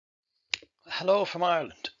Hello from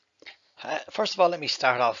Ireland. First of all, let me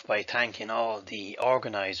start off by thanking all the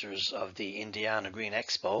organisers of the Indiana Green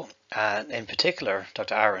Expo, and in particular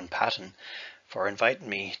Dr. Aaron Patton, for inviting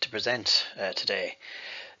me to present today.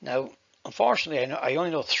 Now, unfortunately, I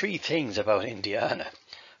only know three things about Indiana.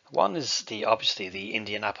 One is obviously the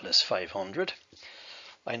Indianapolis 500.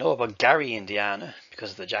 I know about Gary, Indiana,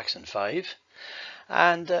 because of the Jackson 5.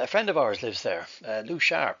 And a friend of ours lives there, Lou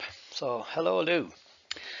Sharp. So, hello, Lou.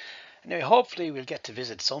 Anyway, hopefully we'll get to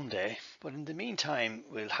visit someday, but in the meantime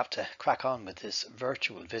we'll have to crack on with this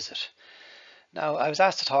virtual visit. Now, I was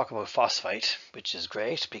asked to talk about phosphite, which is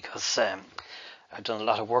great because I've done a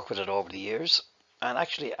lot of work with it over the years, and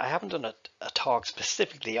actually I haven't done a talk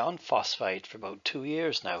specifically on phosphite for about 2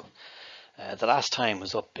 years now. The last time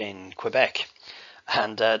was up in Quebec,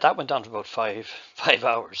 and that went on for about five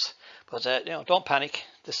hours. But don't panic,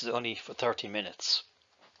 this is only for 30 minutes.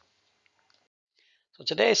 So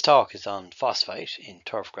today's talk is on phosphite in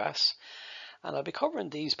turfgrass, and I'll be covering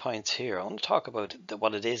these points here. I want to talk about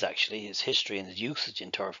what it is actually, its history and its usage in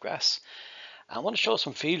turfgrass. I want to show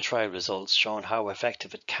some field trial results showing how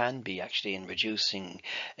effective it can be actually in reducing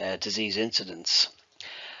disease incidence.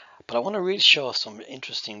 But I want to really show some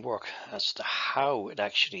interesting work as to how it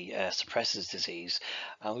actually suppresses disease.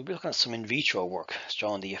 And we'll be looking at some in vitro work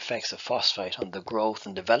showing the effects of phosphite on the growth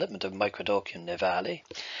and development of Microdochium nivale.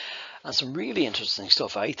 And some really interesting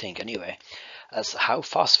stuff, I think anyway, as how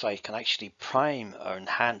phosphite can actually prime or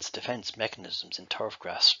enhance defense mechanisms in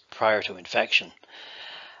turfgrass prior to infection.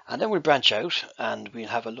 And then we'll branch out and we'll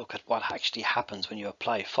have a look at what actually happens when you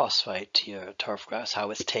apply phosphite to your turfgrass, how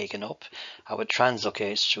it's taken up, how it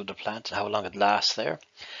translocates through the plant, and how long it lasts there.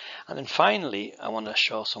 And then finally, I want to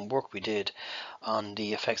show some work we did on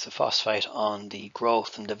the effects of phosphite on the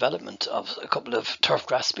growth and development of a couple of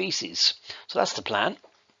turfgrass species. So that's the plan.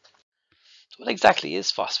 So what exactly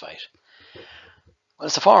is phosphite? Well,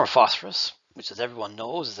 it's a form of phosphorus, which, as everyone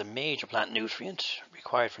knows, is a major plant nutrient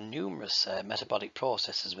required for numerous metabolic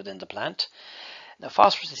processes within the plant. Now,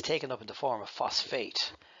 phosphorus is taken up in the form of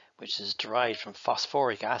phosphate, which is derived from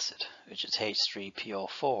phosphoric acid, which is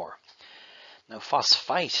H3PO4. Now,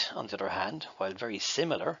 phosphite, on the other hand, while very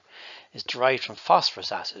similar, is derived from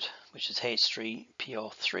phosphorus acid, which is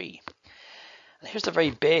H3PO3. And here's the very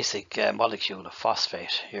basic molecule of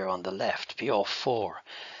phosphate here on the left, PO4,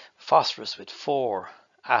 phosphorus with 4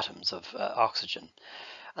 atoms of oxygen.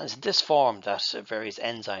 And it's in this form that various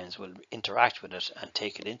enzymes will interact with it and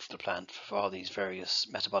take it into the plant for all these various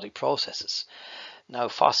metabolic processes. Now,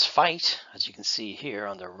 phosphite, as you can see here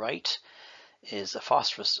on the right, is a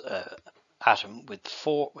phosphorus atom with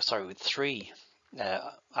 3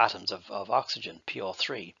 atoms of oxygen,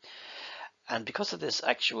 PO3. And because of this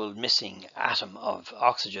actual missing atom of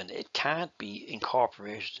oxygen, it can't be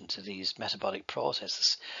incorporated into these metabolic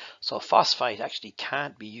processes. So phosphite actually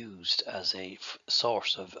can't be used as a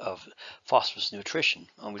source of phosphorus nutrition.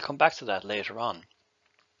 And we'll come back to that later on.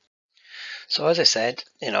 So as I said,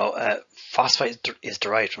 phosphite is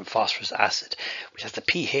derived from phosphorus acid, which has the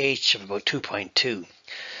pH of about 2.2.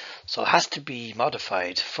 So it has to be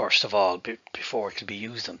modified first of all before it can be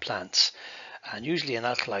used in plants. And usually an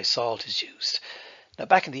alkali salt is used. Now,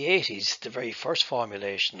 back in the 80s, the very first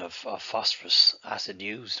formulation of phosphorus acid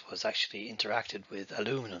used was actually interacted with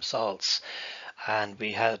aluminum salts, and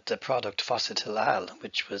we had the product phosphotilal,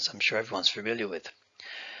 which was, I'm sure everyone's familiar with.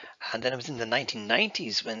 And then it was in the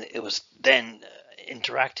 1990s when it was then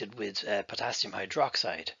interacted with potassium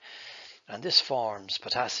hydroxide, and this forms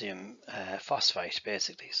potassium phosphite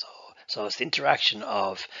basically. So it's the interaction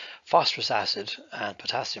of phosphorus acid and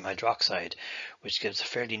potassium hydroxide, which gives a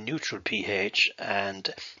fairly neutral pH,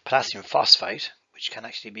 and potassium phosphite, which can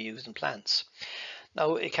actually be used in plants.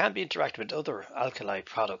 Now, it can be interacted with other alkali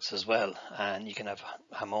products as well, and you can have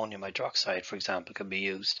ammonium hydroxide, for example, can be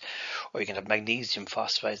used, or you can have magnesium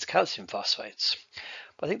phosphites, calcium phosphites.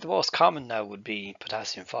 But I think the most common now would be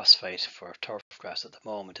potassium phosphite for turfgrass at the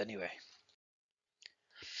moment anyway.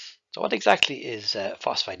 So what exactly is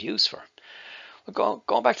phosphite used for? Well,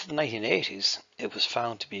 going back to the 1980s, it was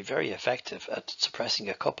found to be very effective at suppressing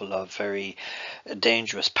a couple of very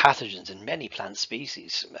dangerous pathogens in many plant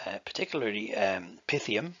species, particularly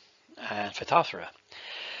Pythium and Phytophthora.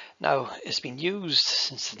 Now, it's been used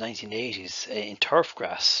since the 1980s in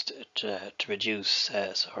turfgrass to reduce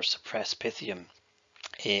or suppress Pythium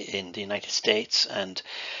in the United States and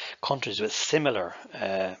countries with similar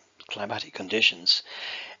climatic conditions.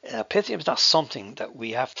 Pythium is not something that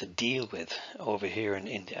we have to deal with over here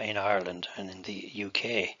in Ireland and in the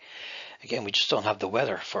UK. Again, we just don't have the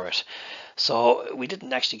weather for it. So we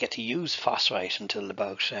didn't actually get to use phosphite until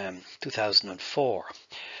about 2004,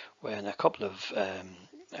 when a couple of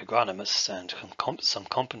agronomists and some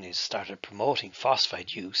companies started promoting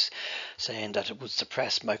phosphite use, saying that it would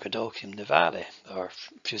suppress Microdochium nivale, or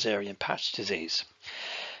fusarium patch disease.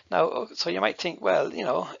 Now, so you might think, well,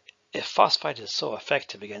 if phosphite is so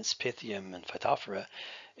effective against Pythium and Phytophthora,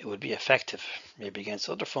 it would be effective maybe against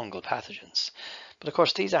other fungal pathogens. But of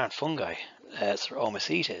course, these aren't fungi, it's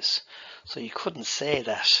Oomycetes. So you couldn't say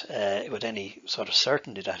that with any sort of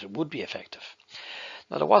certainty that it would be effective.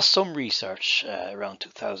 Now, there was some research around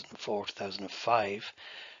 2004, 2005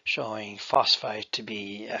 showing phosphite to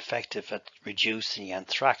be effective at reducing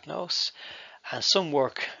anthracnose, and some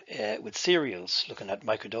work with cereals looking at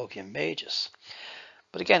Microdochium majus.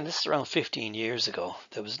 But again, this is around 15 years ago.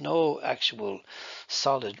 There was no actual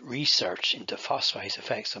solid research into phosphite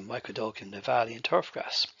effects on Microdochium nivale and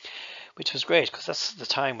turfgrass, which was great because that's the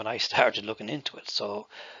time when I started looking into it. So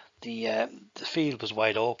the field was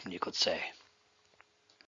wide open, you could say.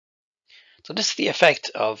 So this is the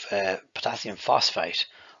effect of potassium phosphite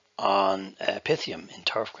on Pythium in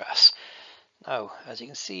turfgrass. Now, as you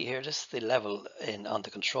can see here, this is the level on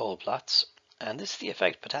the control plots, and this is the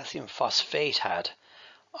effect potassium phosphate had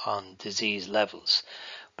on disease levels.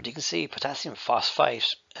 But you can see potassium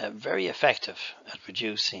phosphite very effective at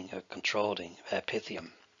reducing or controlling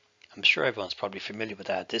Pythium. I'm sure everyone's probably familiar with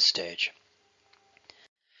that at this stage.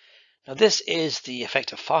 Now this is the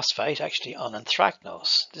effect of phosphite actually on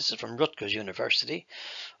anthracnose. This is from Rutgers University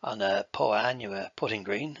on a Poa annua putting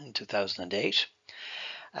green in 2008.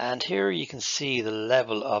 And here you can see the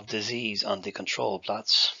level of disease on the control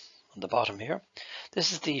plots on the bottom here.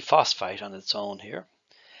 This is the phosphite on its own here.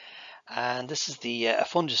 And this is the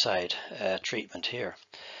fungicide treatment here.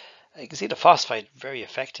 You can see the phosphite very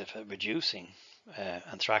effective at reducing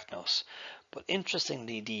anthracnose. But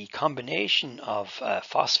interestingly, the combination of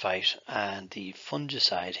phosphite and the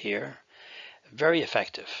fungicide here, very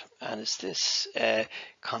effective. And it's this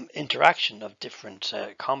interaction of different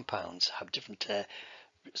compounds have different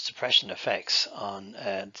suppression effects on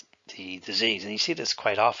the disease. And you see this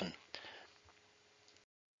quite often.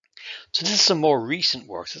 So this is some more recent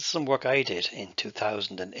work. This is some work I did in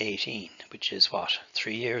 2018, which is what,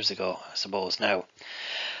 3 years ago, I suppose now.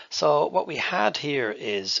 So what we had here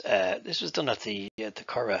is, this was done at the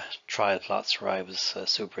Curragh trial plots where I was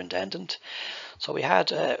superintendent. So we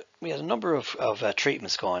had a number of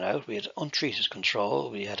treatments going out. We had untreated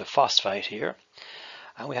control, we had a phosphite here,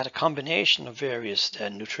 and we had a combination of various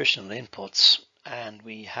nutritional inputs, and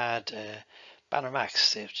we had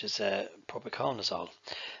Bannermax, which is propiconazole.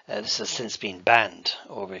 This has since been banned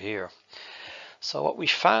over here. So what we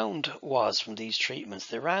found was from these treatments,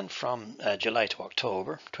 they ran from July to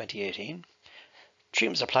October 2018.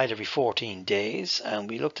 Treatments applied every 14 days, and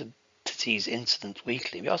we looked at disease incidence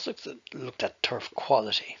weekly. We also looked at turf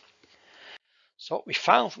quality. So what we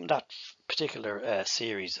found from that particular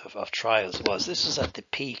series of trials was this was at the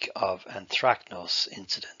peak of anthracnose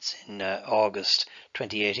incidence in August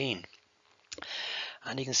 2018.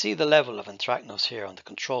 And you can see the level of anthracnose here on the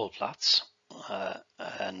control plots,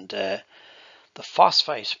 and the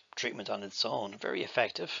phosphite treatment on its own, very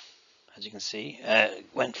effective, as you can see,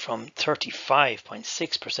 went from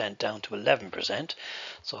 35.6% down to 11%,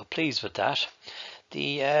 so pleased with that.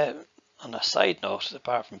 On a side note,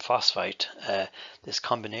 apart from phosphite, this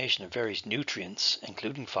combination of various nutrients,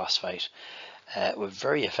 including phosphite, were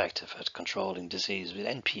very effective at controlling disease with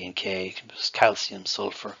NP and K, calcium,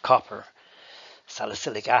 sulfur, copper,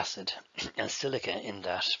 salicylic acid and silica in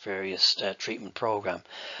that various treatment program.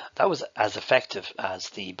 That was as effective as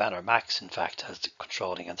the Bannermax, in fact, as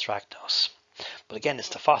controlling anthracnose. But again, it's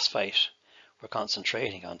the phosphite we're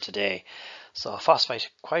concentrating on today. So phosphite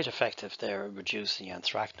quite effective there at reducing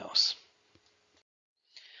anthracnose.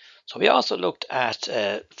 So we also looked at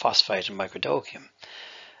phosphite and microdochium,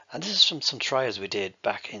 and this is from some trials we did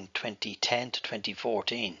back in 2010 to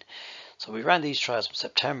 2014. So we ran these trials from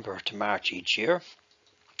September to March each year,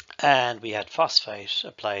 and we had phosphite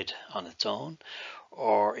applied on its own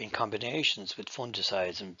or in combinations with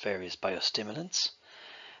fungicides and various biostimulants.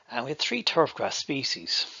 And we had 3 turfgrass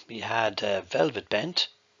species. We had velvet bent,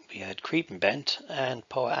 we had creeping bent, and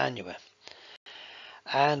Poa annua.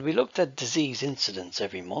 And we looked at disease incidence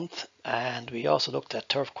every month, and we also looked at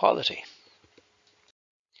turf quality.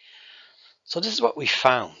 So this is what we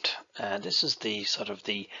found. This is the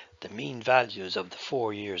mean values of the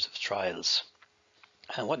 4 years of trials.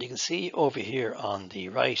 And what you can see over here on the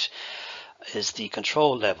right is the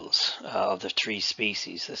control levels of the 3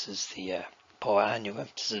 species. This is the Poa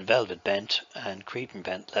annua, this is velvet bent and creeping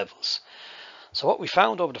bent levels. So what we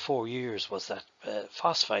found over the 4 years was that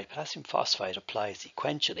potassium phosphite applied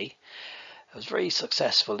sequentially It was very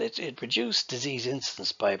successful. It reduced disease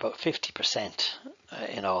incidence by about 50%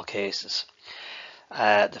 in all cases.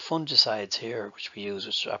 The fungicides here, which we use,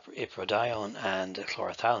 which are Microdochium and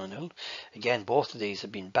chlorothalonil, again, both of these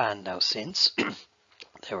have been banned now since.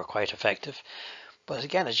 They were quite effective. But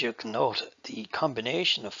again, as you can note, the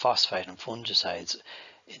combination of phosphite and fungicides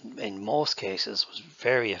in most cases was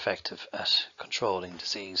very effective at controlling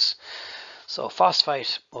disease. So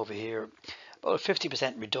phosphite over here, about a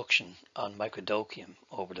 50% reduction on Microdochium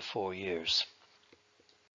over the 4 years.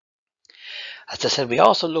 As I said, we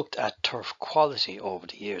also looked at turf quality over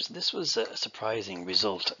the years. And this was a surprising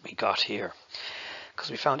result that we got here,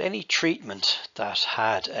 because we found any treatment that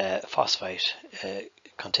had phosphite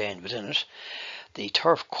contained within it, the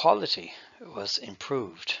turf quality was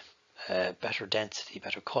improved, better density,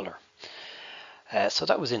 better colour. So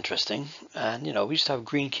that was interesting. And you know, we used to have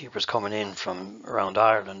greenkeepers coming in from around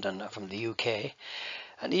Ireland and from the UK,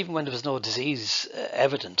 and even when there was no disease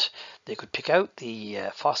evident, they could pick out the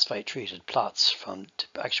phosphite treated plots from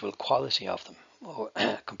the actual quality of them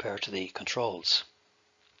compared to the controls.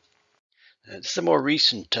 This is a more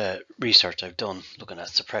recent research I've done looking at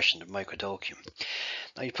suppression of Microdochium.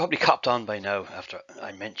 Now, you've probably copped on by now after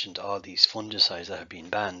I mentioned all these fungicides that have been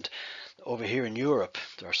banned. Over here in Europe,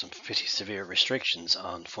 there are some pretty severe restrictions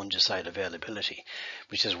on fungicide availability,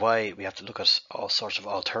 which is why we have to look at all sorts of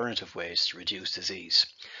alternative ways to reduce disease.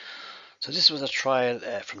 So this was a trial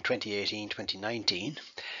from 2018-2019.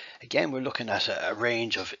 Again, we're looking at a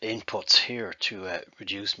range of inputs here to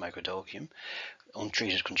reduce Microdochium.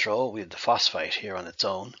 Untreated control, we have the phosphite here on its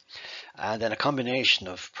own, and then a combination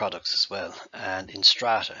of products as well, and in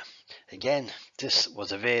strata. Again, this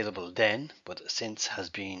was available then, but since has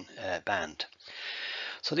been banned.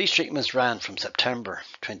 So these treatments ran from September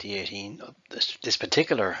 2018. This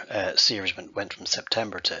particular series went from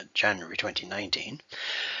September to January 2019,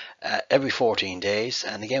 every 14 days,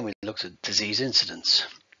 and again we looked at disease incidence.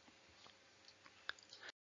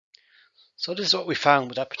 So this is what we found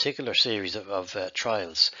with that particular series of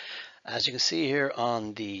trials. As you can see here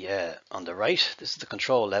on the right, this is the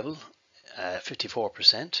control level,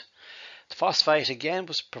 54%. The phosphite again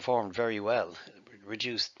was performed very well. It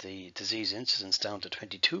reduced the disease incidence down to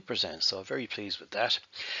 22%, so very pleased with that.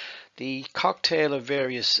 The cocktail of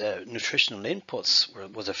various nutritional inputs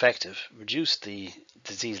was effective, reduced the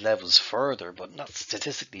disease levels further, but not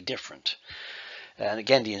statistically different. And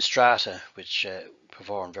again, the Instrata, which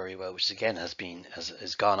performed very well, which again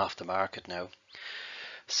has gone off the market now.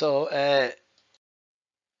 So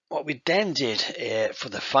what we then did for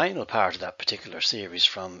the final part of that particular series,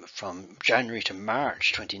 from January to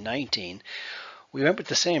March 2019, we went with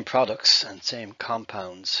the same products and same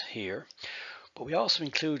compounds here, but we also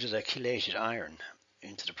included a chelated iron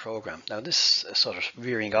into the program. Now this is sort of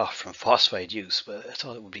veering off from phosphide use, but I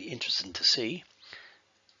thought it would be interesting to see.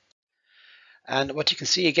 And what you can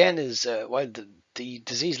see again is while the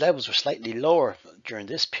disease levels were slightly lower during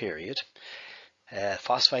this period,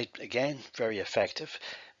 phosphite again very effective.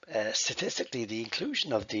 Statistically, the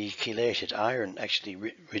inclusion of the chelated iron actually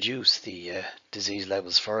reduced the disease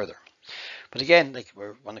levels further. But again, like, we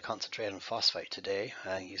want to concentrate on phosphite today.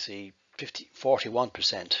 You see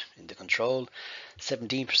 41% in the control,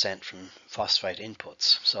 17% from phosphite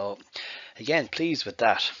inputs. So again, pleased with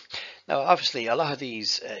that. Now obviously a lot of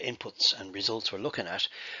these inputs and results we're looking at,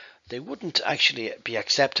 they wouldn't actually be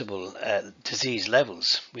acceptable disease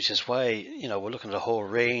levels, which is why, you know, we're looking at a whole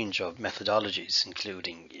range of methodologies,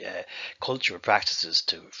 including cultural practices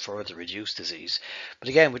to further reduce disease. But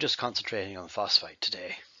again, we're just concentrating on phosphite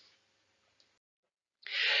today.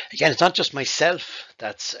 Again, it's not just myself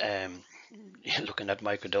that's looking at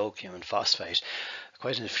Microdochium and phosphite,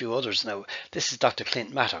 quite a few others now. This is Dr.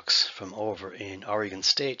 Clint Mattox from over in Oregon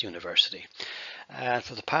State University. And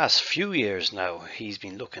for the past few years now, he's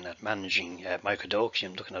been looking at managing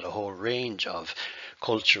Microdochium, looking at a whole range of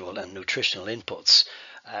cultural and nutritional inputs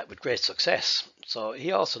with great success. So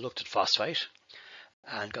he also looked at phosphite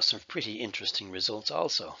and got some pretty interesting results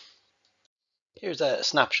also. Here's a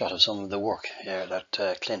snapshot of some of the work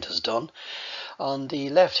that Clint has done. On the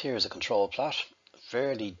left here is a control plot,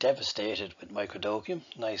 fairly devastated with Microdochium.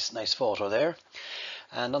 Nice photo there.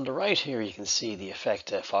 And on the right here you can see the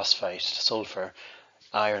effect phosphite, sulfur,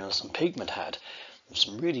 iron and some pigment had. There's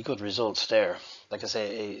some really good results there. Like I say,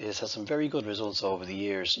 it has some very good results over the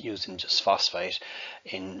years using just phosphite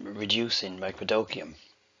in reducing Microdochium.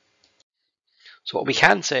 So what we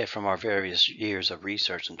can say from our various years of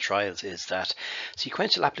research and trials is that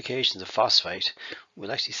sequential applications of phosphite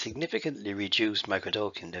will actually significantly reduce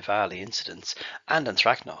Microdochium nivale incidence and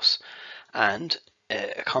anthracnose, and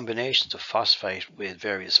combinations of phosphite with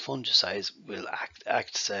various fungicides will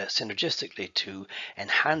act synergistically to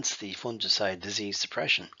enhance the fungicide disease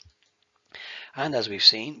suppression. And as we've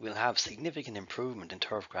seen, we'll have significant improvement in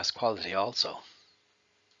turfgrass quality also.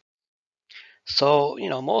 So,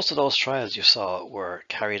 most of those trials you saw were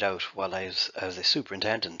carried out while I was as a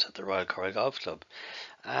superintendent at the Royal Cork Golf Club.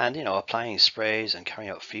 And, applying sprays and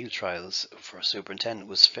carrying out field trials for a superintendent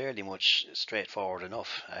was fairly much straightforward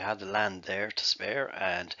enough. I had the land there to spare,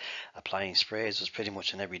 and applying sprays was pretty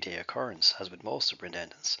much an everyday occurrence, as with most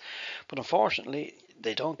superintendents. But unfortunately,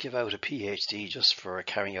 they don't give out a PhD just for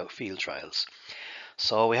carrying out field trials.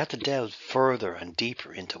 So we had to delve further and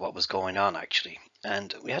deeper into what was going on actually.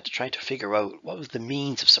 And we had to try to figure out what was the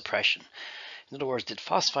means of suppression. In other words, did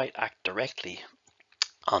phosphite act directly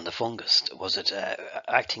on the fungus? Was it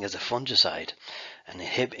acting as a fungicide and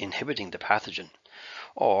inhibiting the pathogen?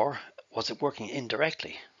 Or was it working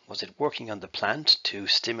indirectly? Was it working on the plant to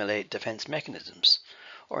stimulate defense mechanisms?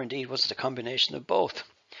 Or indeed, was it a combination of both?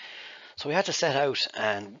 So we had to set out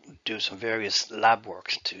and do some various lab work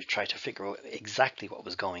to try to figure out exactly what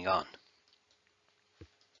was going on.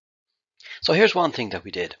 So here's one thing that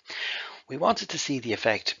we did. We wanted to see the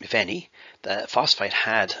effect, if any, that phosphite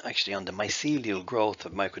had actually on the mycelial growth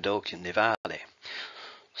of Microdochium nivale.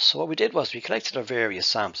 So what we did was we collected our various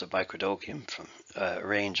samples of Microdochium from a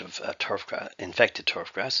range of infected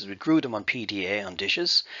turf grasses. We grew them on PDA on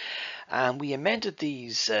dishes, and we amended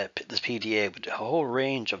this PDA with a whole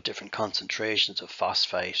range of different concentrations of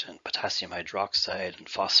phosphite and potassium hydroxide and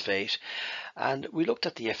phosphate, and we looked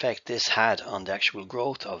at the effect this had on the actual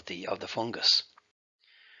growth of the fungus.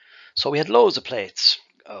 So we had loads of plates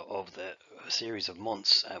of the series of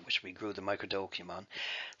months which we grew the Microdochium on.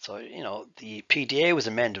 So, the PDA was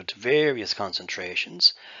amended to various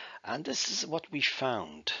concentrations, and this is what we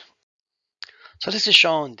found. So this is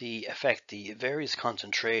showing the effect the various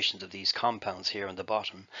concentrations of these compounds here on the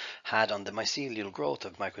bottom had on the mycelial growth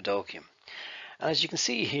of Microdochium. And as you can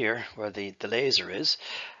see here, where the laser is,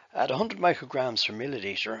 at 100 micrograms per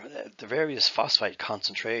milliliter, the various phosphite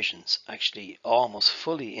concentrations actually almost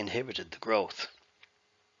fully inhibited the growth.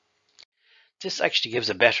 This actually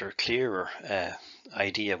gives a better, clearer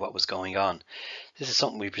idea of what was going on. This is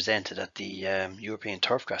something we presented at the European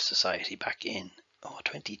Turfgrass Society back in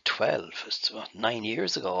 2012. It's 9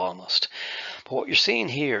 years ago almost. But what you're seeing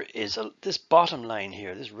here is this bottom line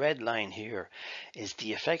here, this red line here, is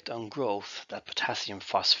the effect on growth that potassium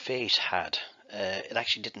phosphate had. It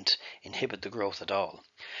actually didn't inhibit the growth at all.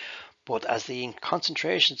 But as the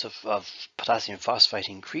concentrations of potassium phosphate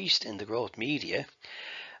increased in the growth media,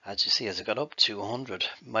 as you see, as it got up to 100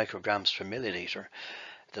 micrograms per milliliter,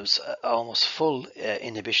 there was almost full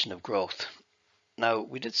inhibition of growth. Now,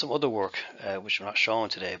 we did some other work, which we're not showing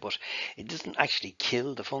today, but it didn't actually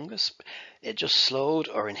kill the fungus. It just slowed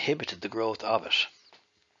or inhibited the growth of it.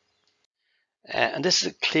 And this is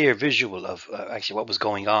a clear visual of actually what was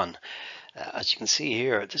going on. As you can see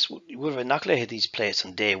here, we would have inoculated these plates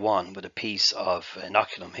on day one with a piece of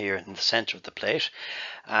inoculum here in the center of the plate.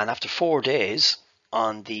 And after 4 days,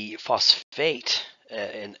 on the phosphate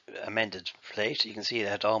amended plate, you can see it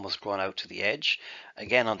had almost grown out to the edge.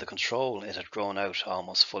 Again, on the control, it had grown out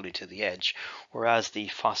almost fully to the edge, whereas the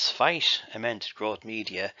phosphite amended growth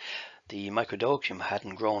media, the Microdochium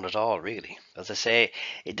hadn't grown at all, really. As I say,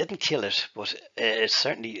 it didn't kill it, but it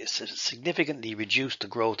certainly significantly reduced the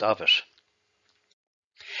growth of it.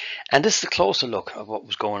 And this is a closer look at what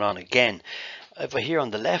was going on again. Over here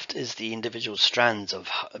on the left is the individual strands of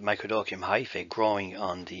Microdochium hyphae growing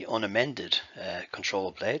on the unamended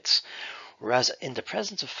control plates, whereas in the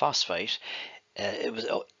presence of phosphite,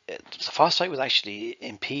 phosphite was actually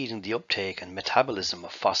impeding the uptake and metabolism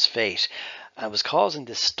of phosphate, and was causing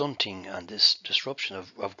this stunting and this disruption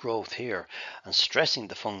of growth here, and stressing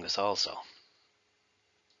the fungus also.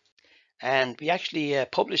 And we actually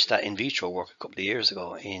published that in vitro work a couple of years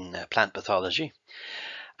ago in Plant Pathology.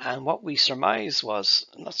 And what we summarized was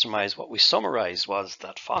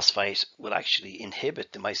that phosphite will actually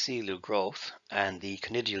inhibit the mycelial growth and the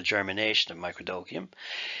conidial germination of Microdochium.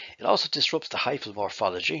 It also disrupts the hyphal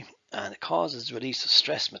morphology, and it causes release of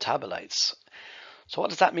stress metabolites. So what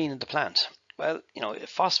does that mean in the plant? Well, if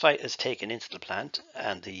phosphite is taken into the plant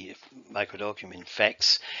and the Microdochium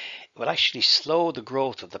infects, it will actually slow the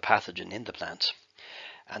growth of the pathogen in the plant.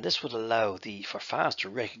 And this would allow for faster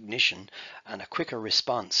recognition and a quicker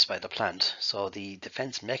response by the plant, so the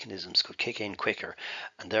defense mechanisms could kick in quicker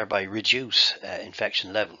and thereby reduce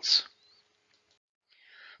infection levels.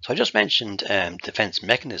 So I just mentioned defense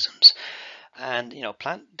mechanisms. And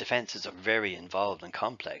plant defenses are very involved and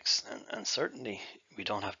complex, and certainly we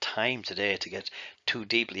don't have time today to get too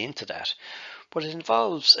deeply into that. But it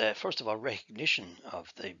involves, first of all, recognition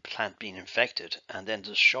of the plant being infected, and then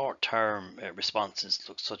the short-term responses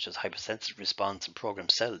such as hypersensitive response and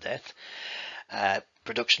programmed cell death,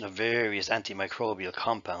 production of various antimicrobial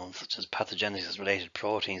compounds such as pathogenesis-related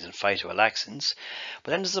proteins and phytoalexins.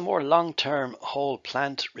 But then there's a more long-term whole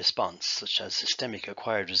plant response such as systemic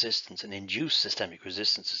acquired resistance and induced systemic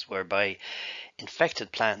resistances, whereby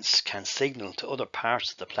infected plants can signal to other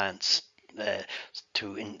parts of the plants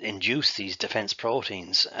to induce these defense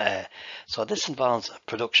proteins. So this involves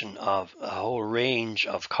production of a whole range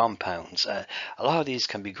of compounds. A lot of these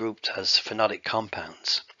can be grouped as phenolic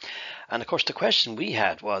compounds. And of course, the question we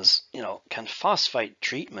had was, can phosphite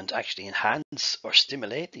treatment actually enhance or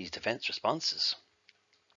stimulate these defense responses?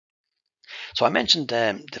 So I mentioned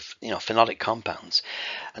the phenolic compounds,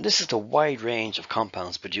 and this is the wide range of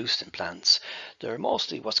compounds produced in plants. They're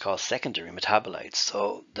mostly what's called secondary metabolites,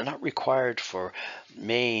 so they're not required for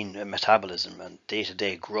main metabolism and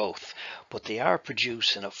day-to-day growth, but they are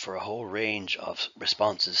produced enough for a whole range of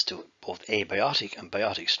responses to both abiotic and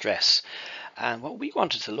biotic stress. And what we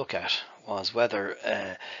wanted to look at was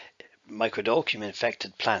whether Microdochium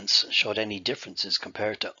infected plants showed any differences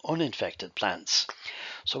compared to uninfected plants.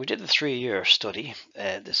 So we did a 3-year study.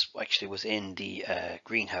 This actually was in the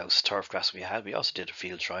greenhouse turfgrass we had. We also did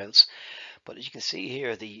field trials. But as you can see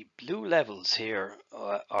here, the blue levels here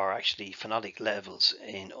are actually phenolic levels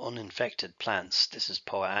in uninfected plants. This is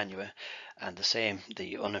Poa annua, and the same,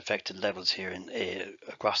 the uninfected levels here in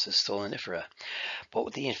Agrostis stolonifera. But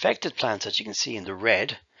with the infected plants, as you can see in the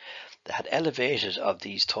red, they had elevated of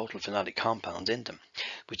these total phenolic compounds in them,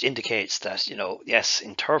 which indicates that, yes,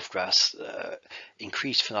 in turfgrass,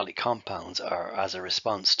 increased phenolic compounds are as a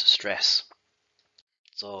response to stress.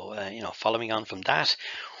 So, following on from that,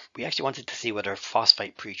 we actually wanted to see whether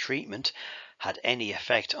phosphite pretreatment had any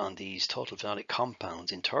effect on these total phenolic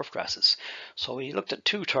compounds in turfgrasses. So we looked at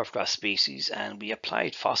 2 turfgrass species and we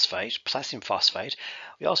applied phosphite, potassium phosphite.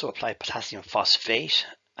 We also applied potassium phosphate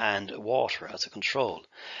and water as a control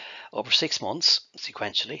over 6 months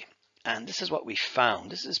sequentially, and this is what we found.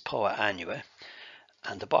 This is Poa annua,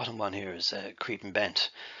 and the bottom one here is creeping bent.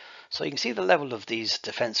 So you can see the level of these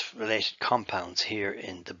defense-related compounds here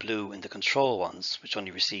in the blue in the control ones, which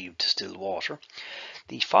only received distilled water.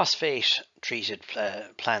 The phosphate-treated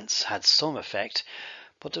plants had some effect,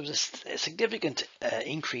 but there was a significant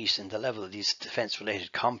increase in the level of these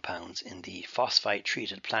defense-related compounds in the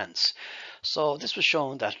phosphite-treated plants. So this was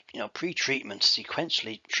shown that pre-treatment,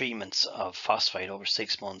 sequentially treatments of phosphite over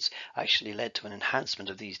 6 months actually led to an enhancement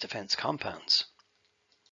of these defense compounds.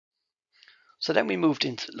 So then we moved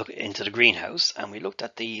into the greenhouse and we looked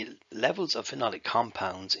at the levels of phenolic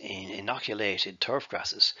compounds in inoculated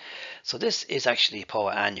turfgrasses. So this is actually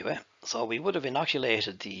Poa annua. So we would have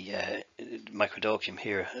inoculated the Microdochium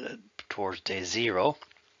here towards day 0.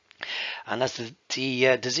 And as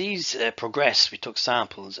the disease progressed, we took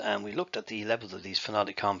samples and we looked at the levels of these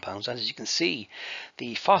phenolic compounds. And as you can see,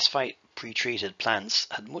 the phosphite pre-treated plants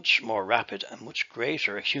had much more rapid and much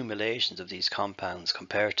greater accumulations of these compounds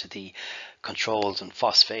compared to the controls and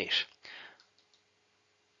phosphate.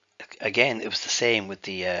 Again, it was the same with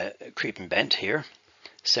the creeping bent here.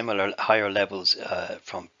 Similar higher levels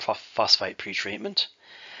from phosphite pre-treatment.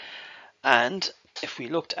 And if we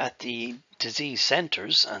looked at the disease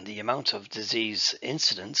centers and the amount of disease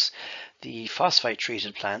incidence, the phosphite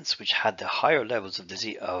treated plants, which had the higher levels of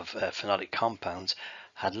phenolic compounds,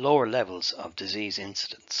 had lower levels of disease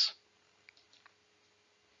incidence.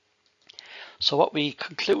 So what we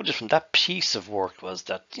concluded from that piece of work was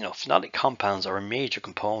that phenolic compounds are a major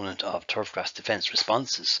component of turfgrass defense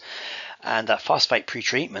responses, and that phosphite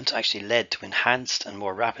pretreatment actually led to enhanced and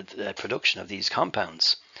more rapid production of these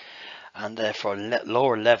compounds, and therefore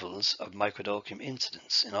lower levels of Microdochium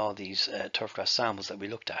incidence in all these turfgrass samples that we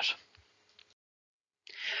looked at.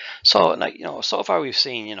 So, so far we've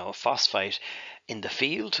seen, phosphite in the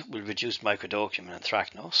field will reduce Microdochium and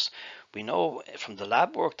anthracnose. We know from the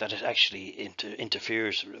lab work that it actually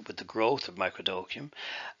interferes with the growth of Microdochium,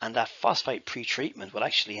 and that phosphite pretreatment will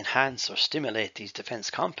actually enhance or stimulate these defense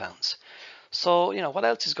compounds. So, what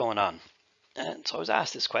else is going on? And so I was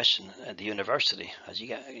asked this question at the university, as you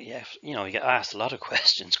get asked a lot of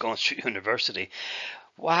questions going through university.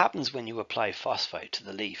 What happens when you apply phosphite to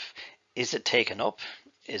the leaf? Is it taken up?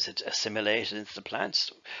 Is it assimilated into the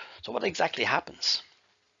plants? So what exactly happens?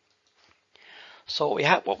 So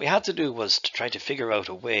what we had to do was to try to figure out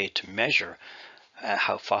a way to measure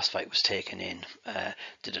how phosphite was taken in.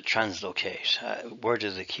 Did it translocate? Where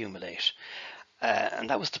did it accumulate? And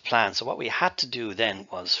that was the plan. So what we had to do then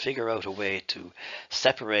was figure out a way to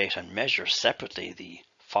separate and measure separately the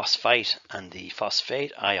phosphite and the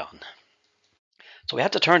phosphate ion. So we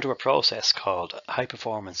had to turn to a process called high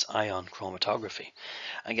performance ion chromatography.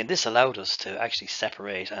 Again, this allowed us to actually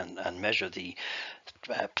separate and measure the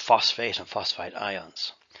phosphate and phosphite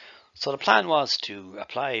ions. So the plan was to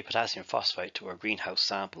apply potassium phosphite to our greenhouse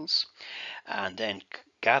samples and then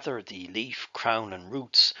gather the leaf, crown and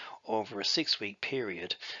roots over a 6-week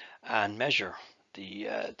period and measure the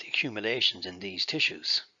accumulations in these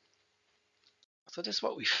tissues. So this is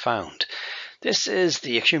what we found. This is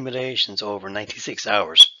the accumulations over 96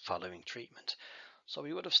 hours following treatment. So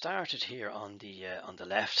we would have started here on the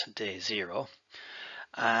left, day 0,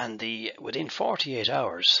 and within 48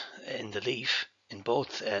 hours in the leaf in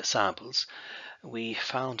both samples, we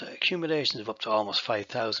found accumulations of up to almost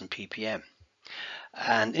 5,000 ppm.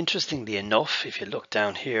 And interestingly enough, if you look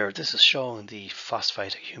down here, this is showing the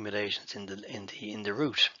phosphite accumulations in the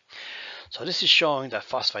root. So this is showing that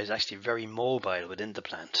phosphite is actually very mobile within the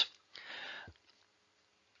plant.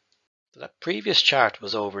 That previous chart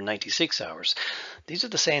was over 96 hours. These are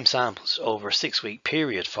the same samples over a 6-week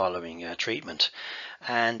period following treatment.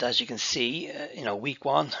 And as you can see, week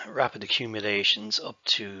 1, rapid accumulations up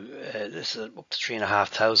to this is up to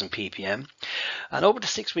 3,500 ppm. And over the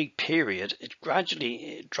 6-week period, it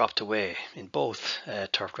gradually dropped away in both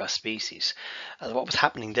turfgrass species. And what was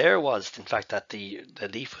happening there was, in fact, that the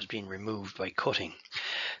leaf was being removed by cutting.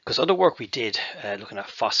 Because other work we did looking at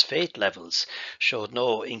phosphate levels showed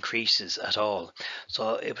no increases at all.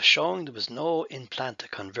 So it was showing there was no in-plant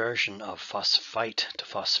conversion of phosphite to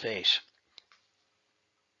phosphate.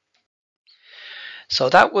 So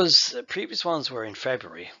that was, previous ones were in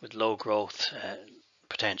February with low growth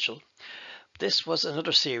potential. This was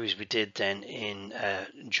another series we did then in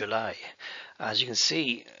July. As you can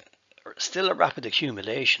see, still a rapid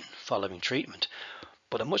accumulation following treatment,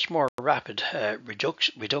 but a much more rapid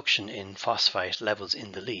reduction in phosphite levels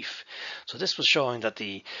in the leaf. So this was showing that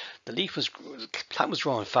the plant was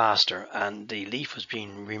growing faster and the leaf was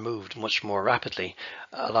being removed much more rapidly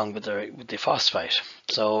along with the phosphite.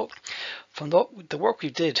 So from the work we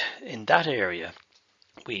did in that area,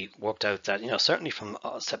 we worked out that certainly from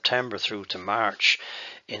September through to March,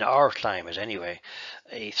 in our climate anyway,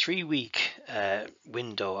 a 3-week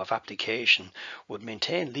window of application would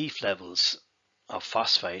maintain leaf levels of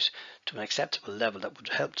phosphite to an acceptable level that would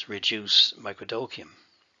help to reduce microdochium.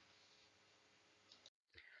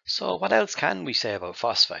 So what else can we say about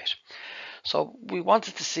phosphite? So we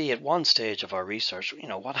wanted to see at one stage of our research,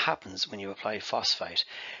 what happens when you apply phosphite.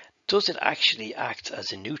 Does it actually act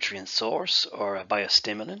as a nutrient source or a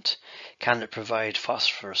biostimulant? Can it provide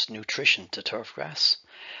phosphorus nutrition to turfgrass?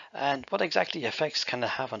 And what exactly effects can it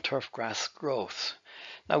have on turfgrass growth?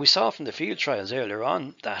 Now, we saw from the field trials earlier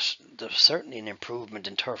on that there's certainly an improvement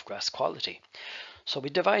in turfgrass quality. So we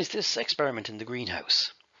devised this experiment in the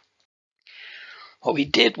greenhouse. What we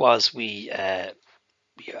did was we had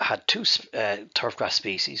 2 turfgrass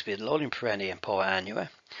species. We had Lowland perennial and Poa annua.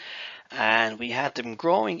 And we had them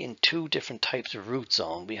growing in 2 different types of root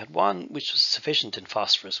zone. We had one which was sufficient in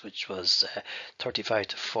phosphorus, which was 35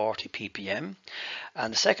 to 40 ppm,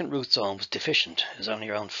 and the second root zone was deficient. It was only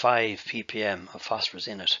around 5 ppm of phosphorus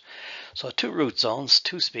in it. So 2 root zones,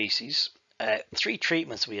 2 species, 3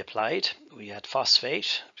 treatments we applied. We had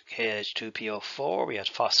phosphate, KH2PO4, we had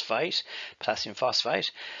phosphite, potassium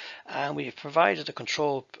phosphite, and we provided a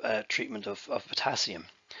control treatment of potassium.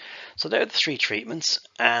 So there are the 3 treatments,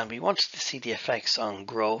 and we wanted to see the effects on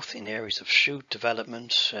growth in areas of shoot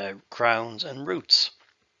development, crowns and roots.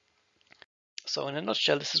 So in a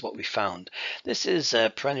nutshell, this is what we found. This is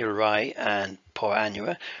perennial rye and Poa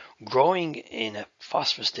annua growing in a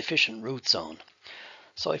phosphorus deficient root zone.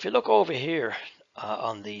 So if you look over here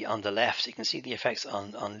on the left, you can see the effects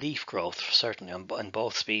on leaf growth, certainly on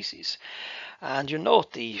both species. And you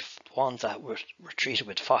note the ones that were treated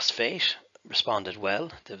with phosphate responded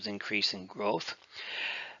well. There was increase in growth.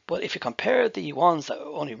 But if you compare the ones that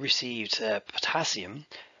only received potassium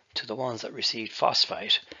to the ones that received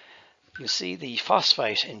phosphite, you see the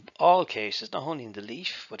phosphite in all cases, not only in the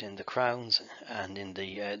leaf but in the crowns and in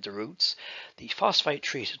the roots, the phosphite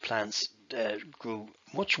treated plants grew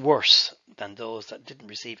much worse than those that didn't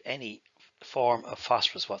receive any form of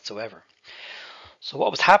phosphorus whatsoever. So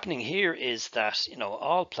what was happening here is that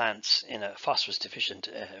all plants in a phosphorus deficient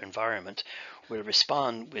environment will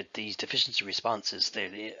respond with these deficiency responses.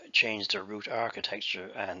 They change their root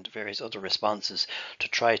architecture and various other responses to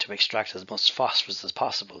try to extract as much phosphorus as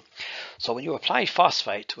possible. So when you apply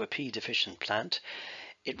phosphite to a P deficient plant,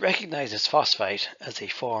 It recognizes phosphite as a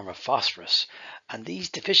form of phosphorus, and these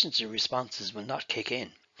deficiency responses will not kick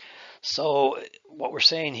in. So what we're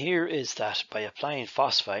saying here is that by applying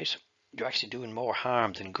phosphite, you're actually doing more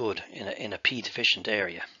harm than good in a P deficient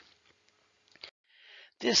area.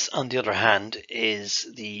 This, on the other hand,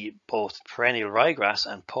 is the both perennial ryegrass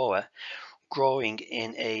and poa growing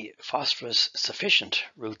in a phosphorus sufficient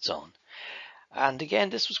root zone. And again,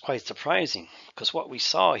 this was quite surprising because what we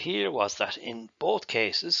saw here was that in both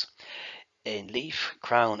cases, in leaf,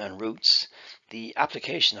 crown and roots, the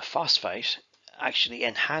application of phosphite actually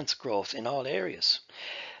enhanced growth in all areas.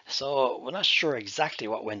 So we're not sure exactly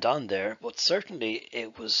what went on there, but certainly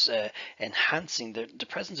it was enhancing, the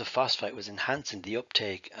presence of phosphite was enhancing the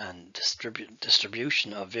uptake and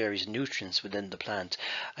distribution of various nutrients within the plant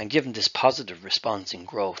and giving this positive response in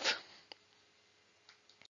growth.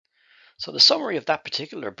 So the summary of that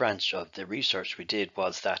particular branch of the research we did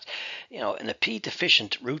was that, in a P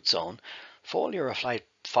deficient root zone, foliar applied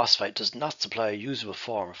phosphite does not supply a usable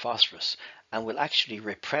form of phosphorus and will actually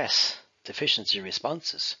repress deficiency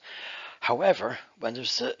responses. However, when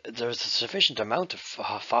there's a sufficient amount of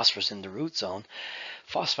phosphorus in the root zone,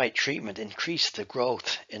 phosphite treatment increased the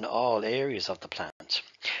growth in all areas of the plant.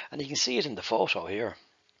 And you can see it in the photo here.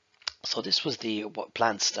 So this was the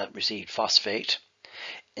plants that received phosphate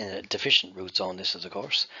in a deficient root zone. This is, of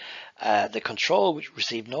course, the control, which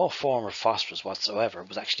received no form of phosphorus whatsoever,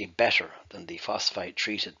 was actually better than the phosphite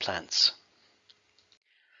treated plants.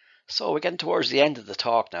 So we're getting towards the end of the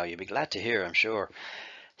talk now. You'll be glad to hear, I'm sure.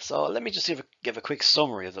 So let me just give a quick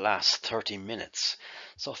summary of the last 30 minutes.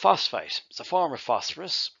 So phosphite, it's a form of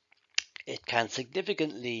phosphorus. It can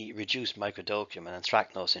significantly reduce microdochium and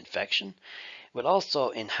anthracnose infection. It will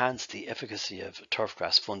also enhance the efficacy of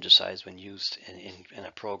turfgrass fungicides when used in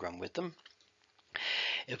a program with them.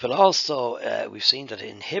 It will also, we've seen that it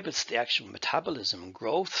inhibits the actual metabolism and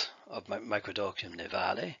growth of Microdochium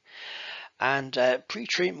nivale. And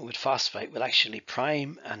pre-treatment with phosphite will actually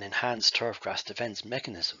prime and enhance turfgrass defense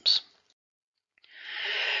mechanisms.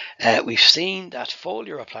 We've seen that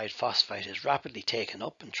foliar applied phosphite is rapidly taken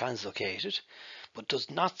up and translocated, but does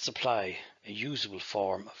not supply a usable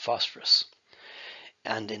form of phosphorus.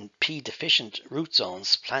 And in P deficient root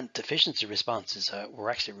zones, plant deficiency responses were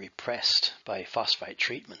actually repressed by phosphite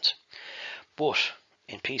treatment. But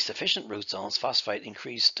in P sufficient root zones, phosphite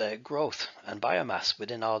increased growth and biomass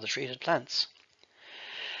within all the treated plants.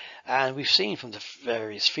 And we've seen from the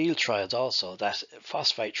various field trials also that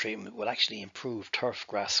phosphite treatment will actually improve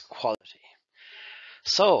turfgrass quality.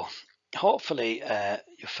 So hopefully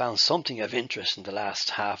you found something of interest in the last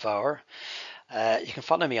half hour. You can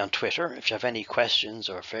follow me on Twitter if you have any questions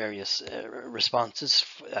or various responses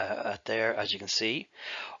there, as you can see.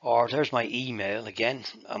 Or there's my email. Again,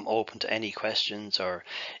 I'm open to any questions or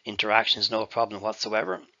interactions, no problem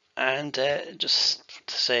whatsoever. And just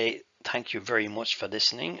to say thank you very much for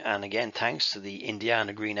listening. And again, thanks to the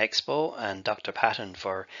Indiana Green Expo and Dr. Patton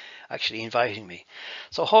for actually inviting me.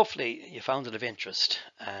 So hopefully you found it of interest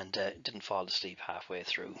and didn't fall asleep halfway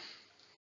through.